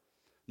for.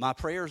 My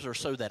prayers are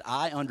so that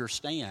I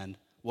understand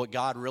what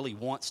God really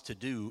wants to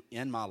do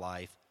in my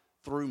life,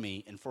 through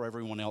me, and for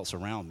everyone else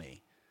around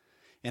me.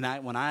 And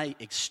when I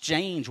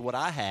exchange what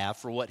I have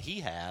for what he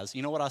has,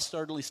 you know what I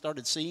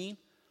started seeing?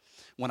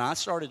 When I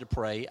started to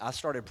pray, I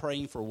started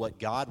praying for what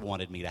God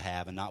wanted me to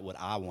have and not what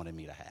I wanted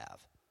me to have.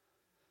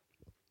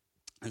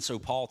 And so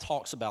Paul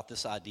talks about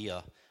this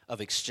idea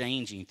of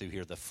exchanging through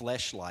here the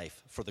flesh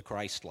life for the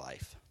Christ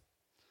life.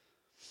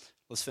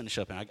 Let's finish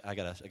up, and I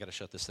gotta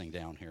shut this thing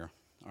down here.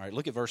 All right,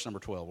 look at verse number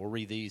 12. We'll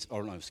read these.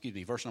 Oh, no, excuse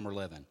me, verse number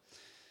 11.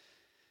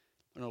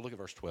 No, look at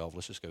verse 12.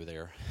 Let's just go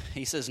there.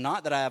 He says,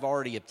 not that I have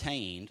already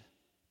obtained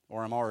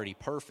or I'm already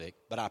perfect,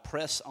 but I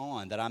press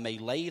on that I may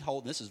lay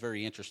hold, and this is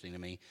very interesting to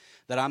me,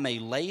 that I may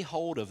lay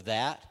hold of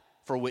that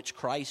for which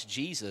Christ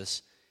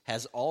Jesus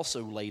has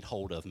also laid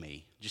hold of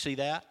me. Did you see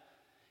that?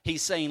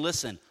 He's saying,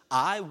 listen,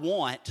 I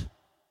want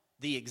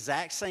the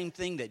exact same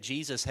thing that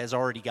Jesus has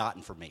already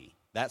gotten for me.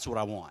 That's what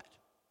I want.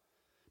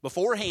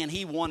 Beforehand,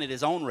 he wanted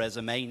his own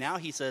resume. Now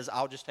he says,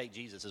 I'll just take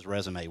Jesus'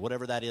 resume.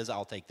 Whatever that is,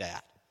 I'll take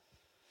that.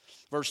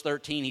 Verse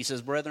 13, he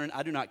says, brethren,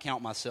 I do not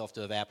count myself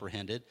to have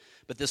apprehended,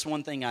 but this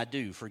one thing I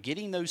do,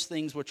 forgetting those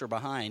things which are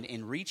behind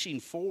and reaching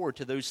forward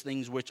to those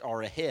things which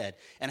are ahead.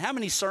 And how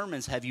many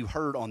sermons have you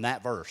heard on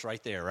that verse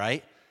right there,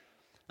 right?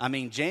 I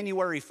mean,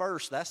 January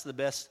 1st, that's the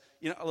best.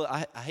 You know,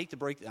 I hate to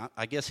break,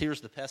 I guess here's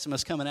the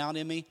pessimist coming out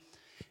in me.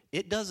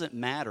 It doesn't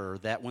matter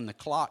that when the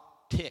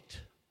clock ticked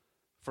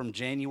from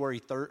January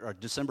 3rd or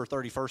December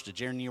 31st to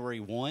January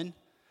 1,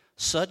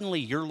 suddenly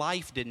your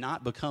life did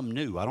not become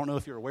new. I don't know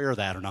if you're aware of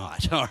that or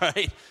not, all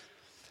right?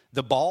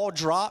 The ball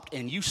dropped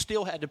and you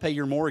still had to pay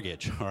your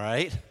mortgage, all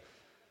right?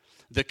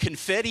 The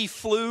confetti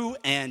flew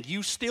and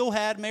you still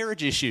had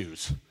marriage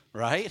issues,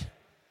 right?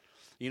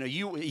 You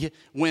know,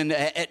 when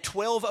at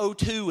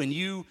 12:02 and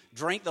you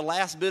drank the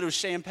last bit of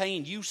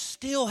champagne, you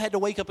still had to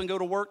wake up and go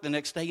to work the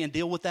next day and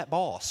deal with that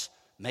boss.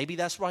 Maybe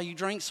that's why you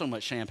drank so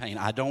much champagne.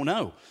 I don't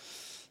know.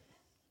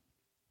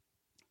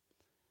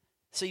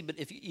 See, but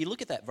if you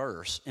look at that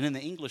verse, and in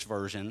the English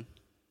version,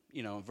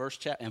 you know,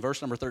 in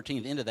verse number 13,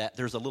 at the end of that,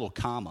 there's a little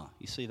comma.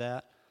 You see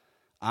that?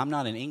 I'm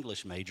not an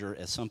English major,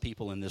 as some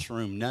people in this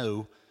room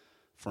know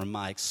from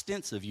my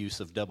extensive use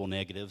of double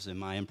negatives and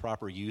my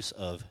improper use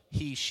of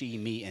he, she,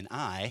 me, and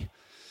I,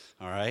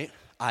 all right?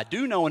 I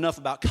do know enough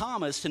about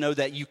commas to know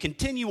that you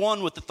continue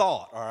on with the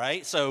thought, all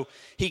right? So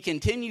he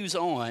continues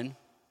on.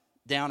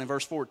 Down in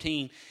verse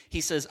 14,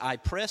 he says, I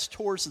press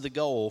towards the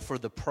goal for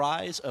the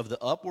prize of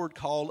the upward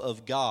call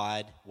of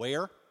God,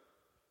 where?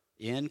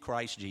 In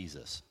Christ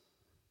Jesus.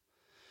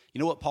 You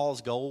know what Paul's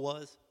goal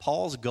was?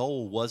 Paul's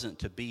goal wasn't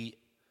to be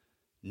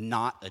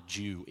not a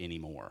Jew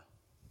anymore.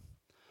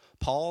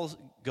 Paul's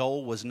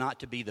goal was not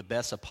to be the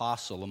best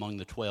apostle among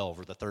the 12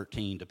 or the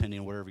 13, depending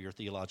on wherever your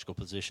theological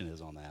position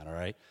is on that, all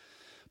right?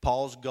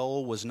 Paul's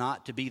goal was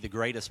not to be the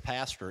greatest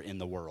pastor in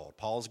the world.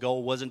 Paul's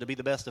goal wasn't to be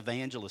the best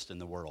evangelist in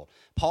the world.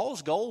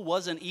 Paul's goal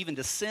wasn't even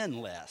to sin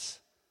less.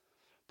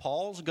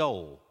 Paul's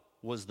goal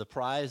was the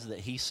prize that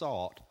he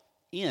sought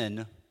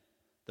in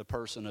the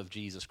person of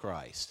Jesus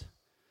Christ.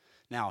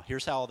 Now,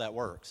 here's how all that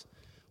works.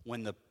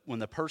 When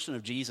the person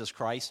of Jesus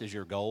Christ is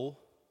your goal,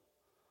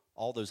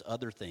 all those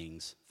other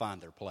things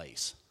find their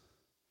place.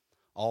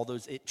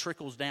 It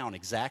trickles down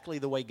exactly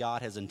the way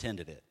God has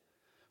intended it.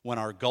 When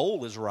our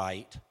goal is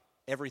right,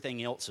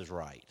 everything else is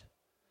right.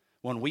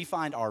 When we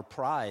find our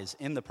prize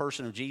in the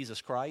person of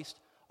Jesus Christ,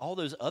 all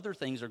those other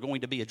things are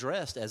going to be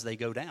addressed as they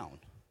go down.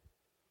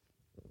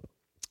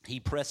 He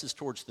presses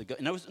towards the goal.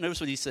 Notice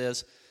what he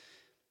says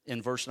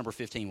in verse number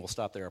 15. We'll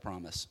stop there, I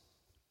promise.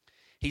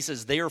 He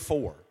says,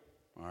 therefore,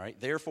 all right,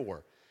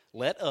 therefore,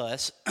 let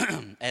us,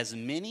 as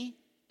many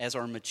as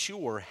are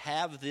mature,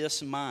 have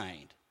this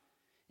mind.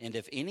 And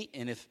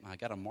if I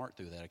got a mark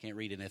through that, I can't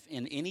read it. And if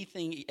in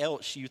anything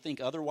else you think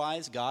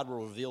otherwise, God will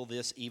reveal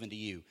this even to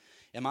you.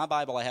 In my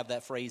Bible, I have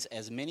that phrase,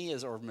 as many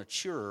as are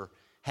mature,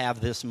 have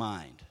this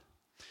mind.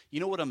 You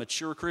know what a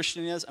mature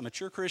Christian is? A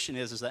mature Christian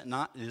is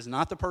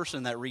not the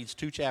person that reads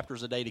 2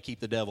 chapters a day to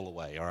keep the devil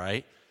away, all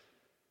right?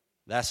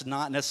 That's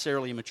not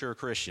necessarily a mature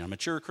Christian. A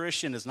mature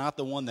Christian is not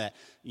the one that,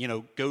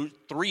 go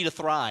 3 to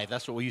thrive.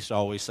 That's what we used to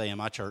always say in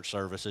my church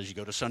services. You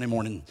go to Sunday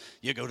morning,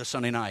 you go to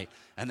Sunday night.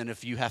 And then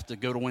if you have to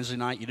go to Wednesday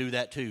night, you do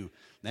that too.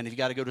 Then if you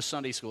got to go to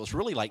Sunday school, it's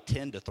really like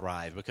 10 to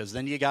thrive, because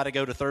then you got to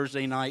go to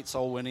Thursday night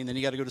soul winning. Then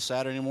you got to go to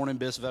Saturday morning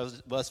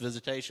bus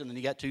visitation. Then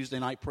you got Tuesday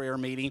night prayer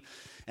meeting.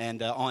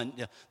 And on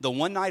the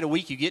one night a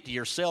week you get to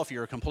yourself,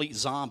 you're a complete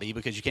zombie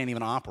because you can't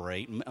even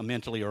operate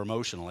mentally or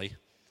emotionally.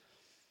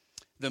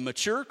 The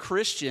mature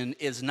Christian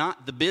is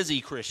not the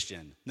busy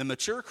Christian. The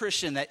mature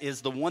Christian that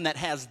is the one that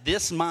has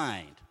this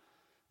mind,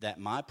 that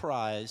my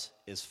prize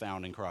is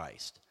found in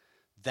Christ.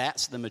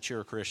 That's the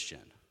mature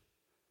Christian.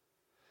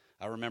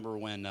 I remember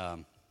when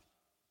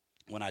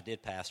I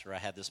did pastor, I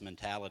had this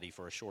mentality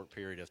for a short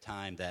period of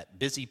time that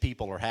busy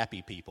people are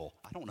happy people.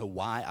 I don't know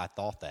why I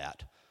thought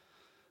that.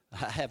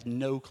 I have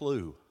no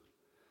clue.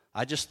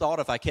 I just thought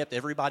if I kept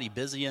everybody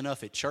busy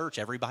enough at church,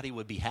 everybody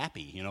would be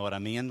happy. You know what I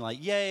mean? Like,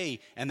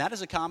 yay. And that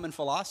is a common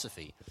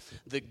philosophy.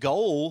 The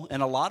goal in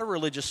a lot of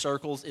religious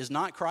circles is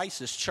not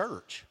Christ's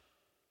church.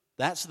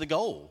 That's the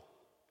goal.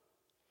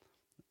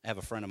 I have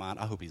a friend of mine.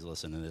 I hope he's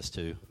listening to this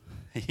too.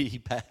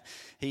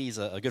 He's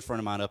a good friend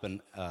of mine up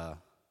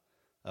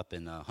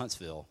in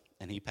Huntsville,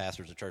 and he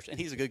pastors a church. And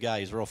he's a good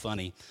guy. He's real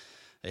funny.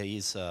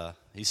 He's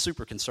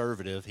super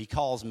conservative. He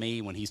calls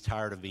me when he's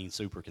tired of being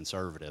super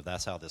conservative.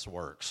 That's how this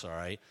works, all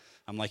right?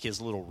 I'm like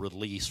his little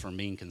release from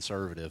being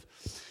conservative.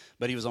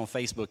 But he was on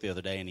Facebook the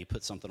other day, and he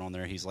put something on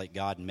there. He's like,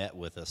 God met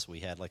with us. We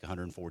had like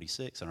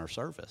 146 in our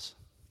service.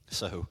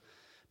 So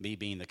me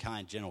being the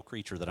kind, gentle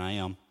creature that I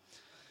am.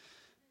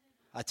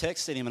 I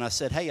texted him and I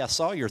said, hey, I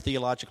saw your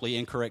theologically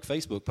incorrect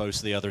Facebook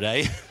post the other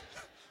day.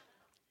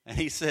 And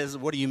he says,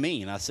 what do you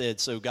mean? I said,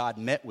 so God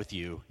met with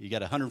you. You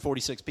got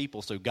 146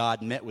 people, so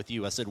God met with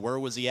you. I said, where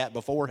was he at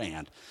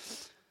beforehand?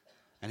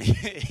 And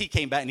he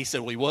came back and he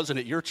said, well, he wasn't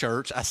at your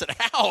church. I said,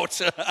 ouch.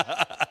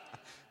 That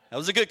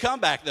was a good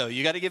comeback, though.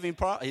 You got to give him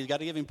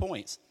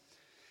points.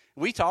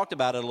 We talked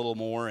about it a little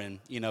more, and,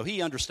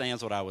 he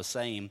understands what I was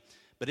saying.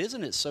 But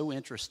isn't it so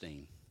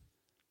interesting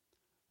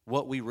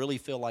what we really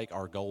feel like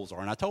our goals are?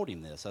 And I told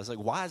him this. I was like,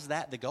 why is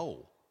that the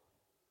goal?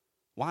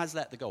 Why is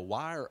that the goal?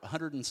 Why are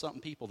 100 and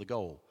something people the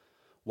goal?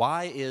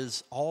 Why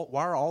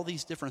are all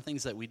these different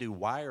things that we do,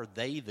 why are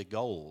they the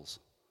goals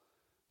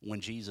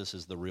when Jesus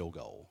is the real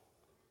goal?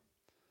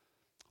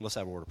 Let's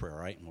have a word of prayer,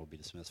 all right? And we'll be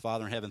dismissed.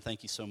 Father in heaven,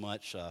 thank you so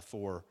much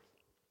for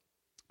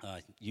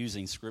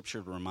using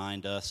Scripture to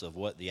remind us of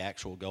what the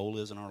actual goal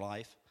is in our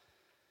life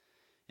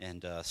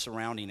and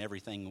surrounding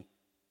everything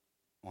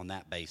on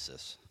that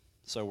basis.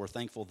 So we're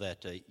thankful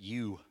that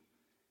you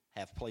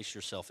have placed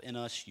yourself in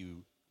us,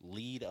 you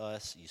lead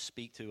us, you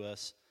speak to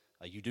us,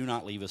 you do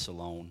not leave us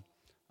alone.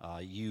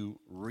 You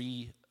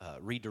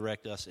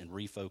redirect us and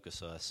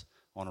refocus us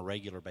on a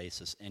regular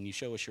basis, and you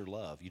show us your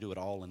love. You do it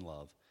all in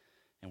love,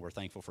 and we're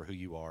thankful for who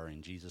you are.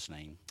 In Jesus'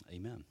 name,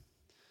 amen.